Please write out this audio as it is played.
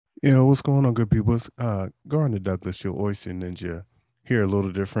Yeah, what's going on, good people? It's Garner Douglas, your Oyster Ninja, here a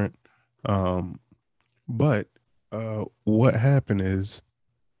little different. Um, but what happened is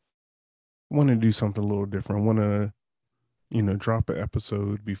I want to do something a little different. I want to, drop an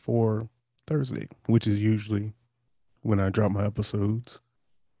episode before Thursday, which is usually when I drop my episodes,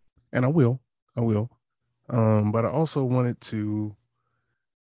 and I will. But I also wanted to,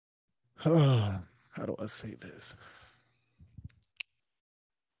 how do I say this?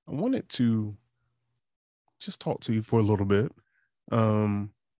 I wanted to just talk to you for a little bit,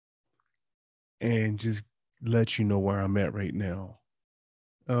 um, and just let you know where I'm at right now.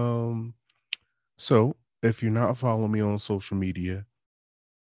 Um, so if you're not following me on social media,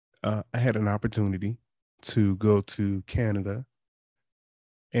 I had an opportunity to go to Canada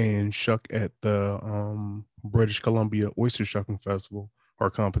and shuck at the British Columbia Oyster Shucking Festival or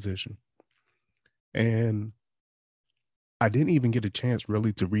competition. And I didn't even get a chance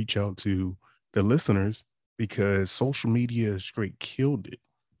really to reach out to the listeners because social media straight killed it.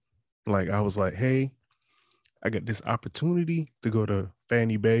 Like I was like, hey, I got this opportunity to go to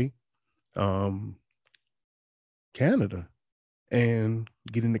Fanny Bay, um, Canada and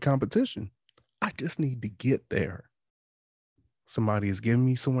get in the competition. I just need to get there. Somebody is giving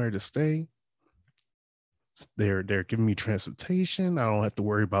me somewhere to stay. They're giving me transportation. I don't have to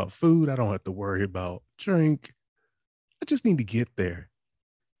worry about food. I don't have to worry about drink. I just need to get there.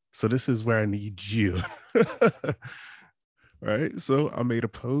 So this is where I need you. Right. So I made a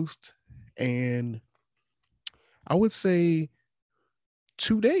post and I would say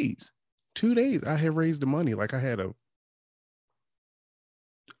 2 days. 2 days I had raised the money. Like I had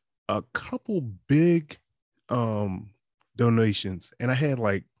a couple big um donations and I had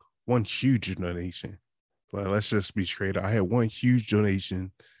like one huge donation. Well, let's just be straight. I had one huge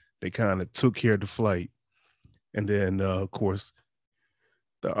donation that kind of took care of the flight. And then of course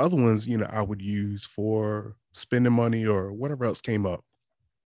the other ones, I would use for spending money or whatever else came up.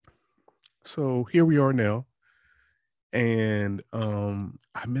 So here we are now. And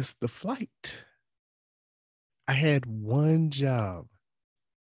I missed the flight. I had one job.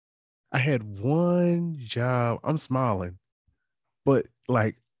 I had one job. I'm smiling, but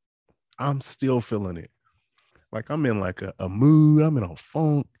like I'm still feeling it. Like I'm in like a mood, I'm in a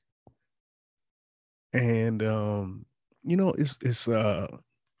funk. And it's I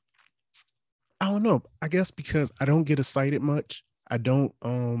don't know. I guess because I don't get excited much. I don't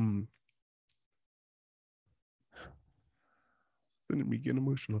Let me get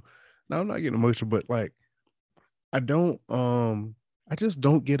emotional. No, I'm not getting emotional, but like I don't I just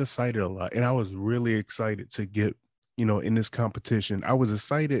don't get excited a lot. And I was really excited to get, in this competition. I was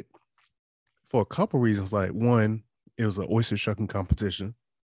excited for a couple reasons. Like one, it was an oyster shucking competition.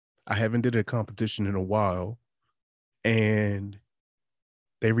 I haven't did a competition in a while. And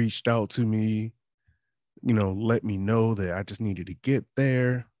they reached out to me, let me know that I just needed to get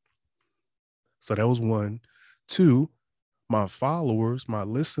there. So that was one. Two, my followers, my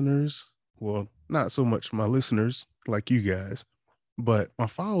listeners, well, not so much my listeners like you guys, but my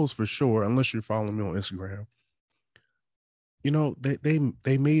followers for sure, unless you're following me on Instagram,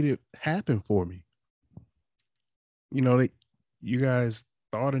 they made it happen for me. They you guys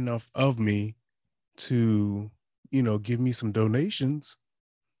thought enough of me to, give me some donations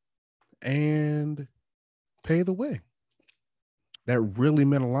and pay the way. That really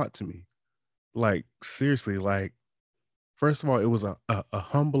meant a lot to me. Like seriously, like first of all, it was a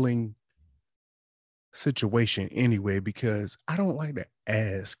humbling situation anyway, because I don't like to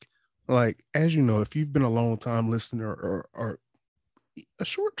ask. Like, as you know, if you've been a long time listener or a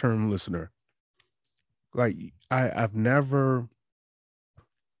short term listener, like I've never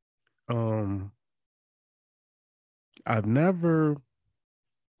um I've never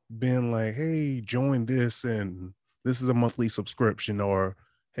been like, hey, join this and this is a monthly subscription, or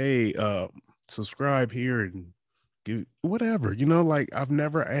hey, subscribe here and give whatever, like I've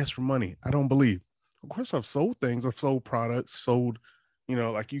never asked for money. I don't believe. Of course, I've sold things, I've sold products, sold,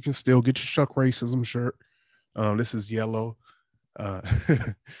 like you can still get your Shuck Racism shirt. This is yellow. Uh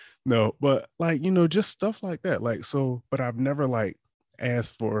no, but like, just stuff like that. Like, so, but I've never like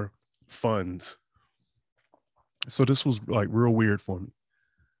asked for funds. So this was like real weird for me.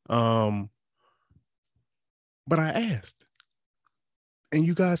 Um, but I asked and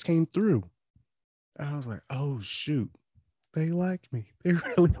you guys came through. I was like, oh shoot, they like me. They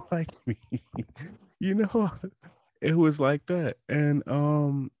really like me. you know, it was like that. And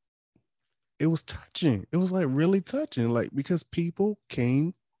it was touching. It was like really touching, like because people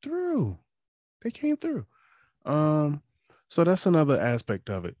came through. They came through. Um, so that's another aspect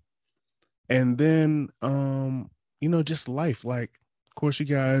of it. And then just life. Like of course, you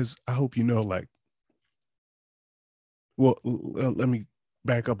guys, I hope you know, like, well, let me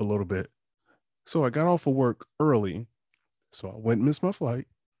back up a little bit. So I got off of work early, so I went and missed my flight.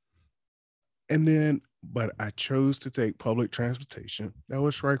 And then, but I chose to take public transportation. That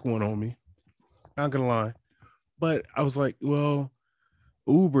was strike one on me. Not gonna lie. But I was like, well,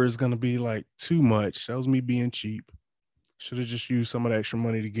 Uber is gonna be like too much. That was me being cheap. Should have just used some of the extra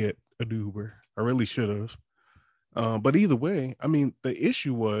money to get an Uber. I really should have. But either way, I mean, the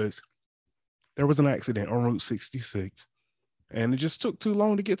issue was there was an accident on Route 66 and it just took too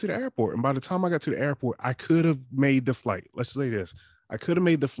long to get to the airport. And by the time I got to the airport, I could have made the flight. Let's say this, I could have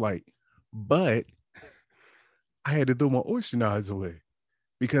made the flight, but I had to throw my oyster knives away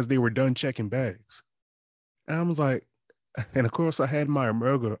because they were done checking bags. And I was like, and of course I had my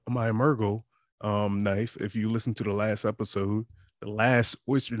Emergo knife. If you listen to the last episode, the last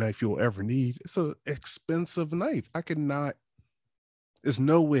oyster knife you'll ever need. It's an expensive knife. I could not, there's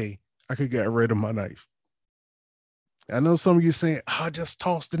no way I could get rid of my knife. I know some of you saying, "I just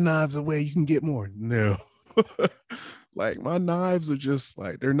toss the knives away. You can get more." No, like my knives are just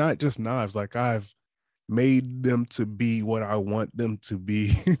like they're not just knives. Like I've made them to be what I want them to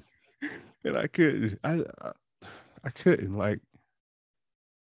be, and I couldn't like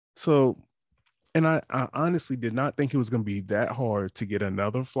so. And I honestly did not think it was going to be that hard to get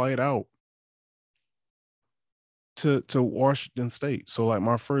another flight out to Washington State. So like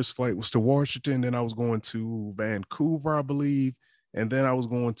my first flight was to Washington, then I was going to Vancouver, I believe, and then I was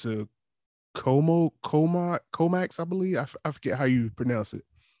going to Comax, I believe. I forget how you pronounce it,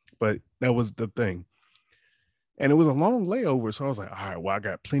 but that was the thing. And it was a long layover, so I was like, all right, well, I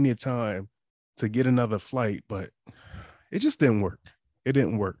got plenty of time to get another flight, but it just didn't work. It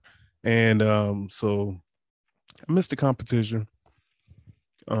didn't work, and so I missed the competition.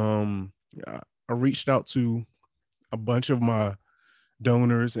 I reached out to a bunch of my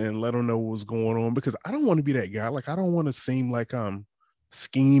donors and let them know what was going on because I don't want to be that guy. Like I don't want to seem like I'm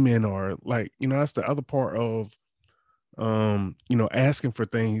scheming or like, that's the other part of asking for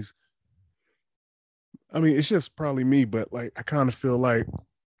things. I mean, it's just probably me, but like I kind of feel like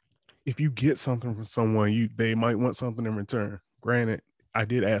if you get something from someone, they might want something in return. Granted, I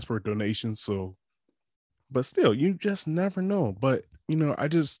did ask for a donation, so but still, you just never know. But I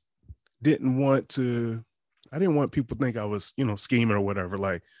just didn't want to I didn't want people to think I was, scheming or whatever.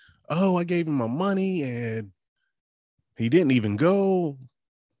 Like, oh, I gave him my money and he didn't even go.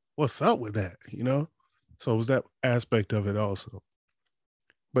 What's up with that? So it was that aspect of it also.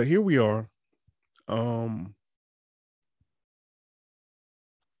 But here we are. Um,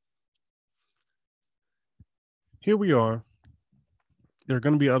 here we are. There are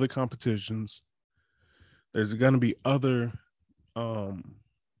going to be other competitions. There's going to be other um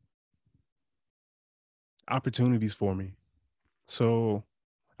opportunities for me. So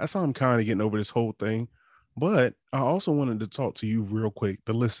that's how I'm kind of getting over this whole thing. But I also wanted to talk to you real quick,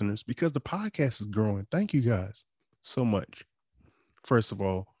 the listeners, because the podcast is growing. Thank you guys so much. First of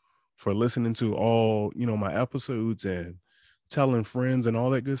all, for listening to all, my episodes and telling friends and all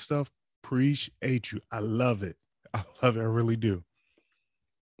that good stuff. Appreciate you. I love it. I love it. I really do.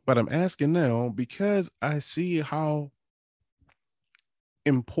 But I'm asking now because I see how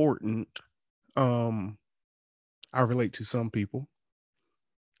important um I relate to some people.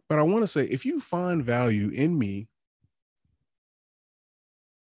 But I want to say if you find value in me,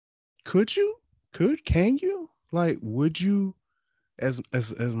 could you? Can you? Like, would you, as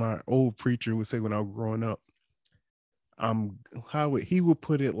my old preacher would say when I was growing up, how would he would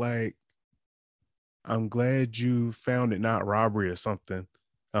put it like, I'm glad you found it not robbery or something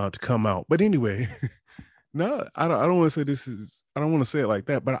to come out. But anyway, no, I don't want to say I don't want to say it like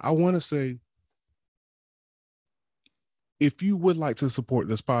that, but I want to say if you would like to support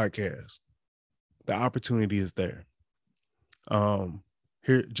this podcast, the opportunity is there.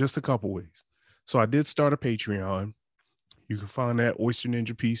 Here, just a couple ways. So I did start a Patreon. You can find that Oyster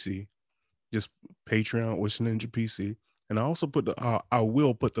Ninja PC. Just Patreon Oyster Ninja PC. And I also I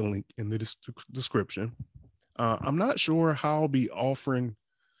will put the link in the description. I'm not sure how I'll be offering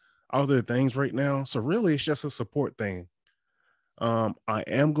other things right now. So really it's just a support thing. I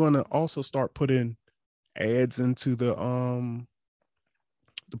am going to also start putting ads into the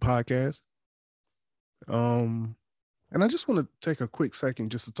podcast. And I just want to take a quick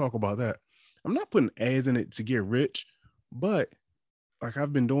second just to talk about that. I'm not putting ads in it to get rich, but like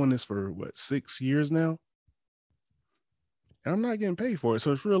I've been doing this for 6 years now, and I'm not getting paid for it.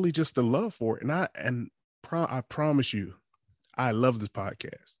 So it's really just the love for it. And I promise you, I love this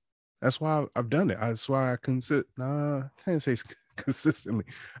podcast. That's why I've done it. That's why I can't say consistently.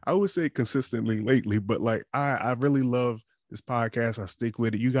 I would say consistently lately, but like I really love this podcast. I stick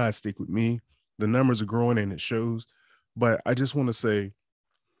with it. You guys stick with me. The numbers are growing and it shows. But I just want to say,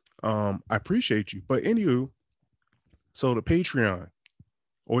 I appreciate you. But anywho, so the Patreon,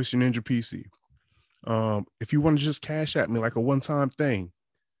 Oyster Ninja PC. If you want to just cash at me like a one-time thing,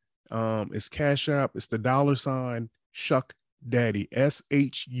 it's Cash App. It's the $ Shuck Daddy,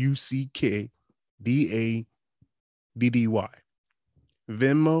 SHUCKDADDY.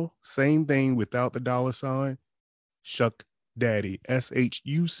 Venmo, same thing without the $ Shuck Daddy,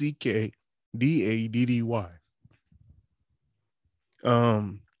 SHUCKDADDY.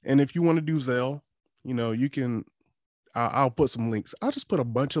 And if you want to do Zelle, you know, you can. I'll put some links. I'll just put a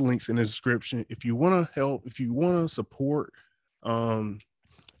bunch of links in the description. If you want to help, if you want to support, I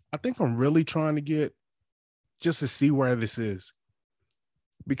think I'm really trying to get just to see where this is,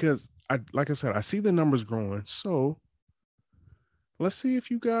 because like I said, I see the numbers growing. So let's see if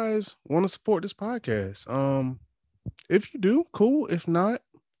you guys want to support this podcast. If you do, cool. If not,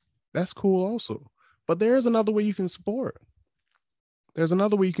 that's cool also. But there's another way you can support. There's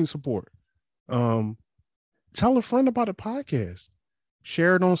another way you can support. Tell a friend about a podcast.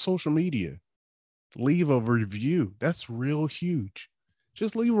 Share it on social media. Leave a review. That's real huge.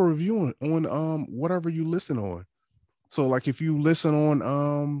 Just leave a review on whatever you listen on. So like if you listen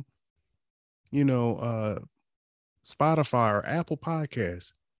on Spotify or Apple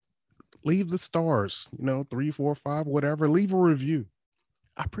Podcasts, leave the stars, 3, 4, 5, whatever. Leave a review.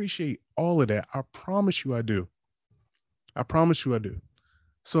 I appreciate all of that. I promise you I do. I promise you I do.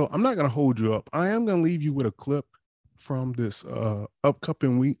 So I'm not going to hold you up. I am going to leave you with a clip from this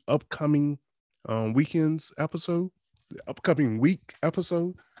upcoming weekend's episode, the upcoming week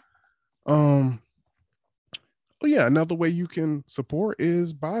episode. Oh yeah, another way you can support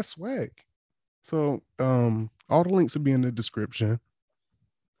is buy swag. So all the links will be in the description.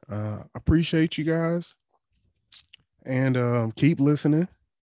 Appreciate you guys, and keep listening.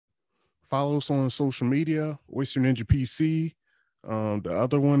 Follow us on social media, Oyster Ninja PC. The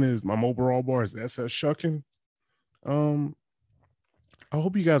other one is my mobile raw bar is SS Shucking. I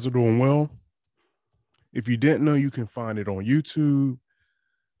hope you guys are doing well. If you didn't know, you can find it on YouTube.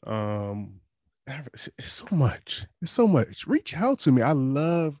 It's so much. It's so much. Reach out to me. I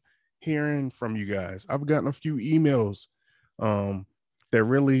love hearing from you guys. I've gotten a few emails that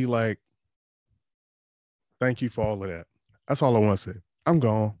really like, thank you for all of that. That's all I want to say. I'm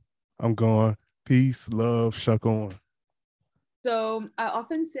gone. Peace, love, shuck on. So I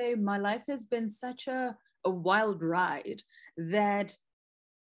often say my life has been such a wild ride that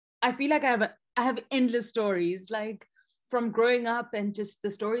I feel like I have endless stories, like from growing up and just the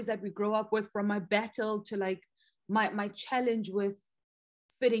stories that we grow up with, from my battle to like my challenge with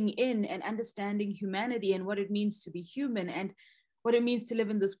fitting in and understanding humanity and what it means to be human and what it means to live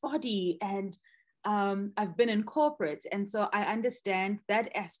in this body. And I've been in corporate, and so I understand that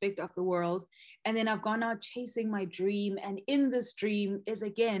aspect of the world. And then I've gone out chasing my dream, and in this dream is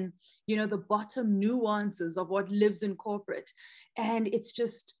again, the bottom nuances of what lives in corporate, and it's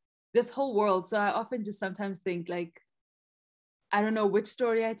just this whole world. So I often just sometimes think like, I don't know which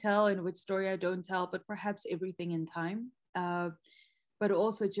story I tell and which story I don't tell, but perhaps everything in time. But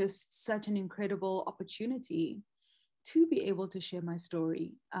also just such an incredible opportunity to be able to share my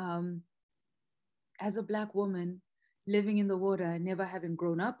story. As a Black woman living in the water, never having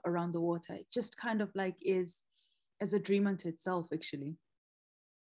grown up around the water, it just kind of like is as a dream unto itself, actually.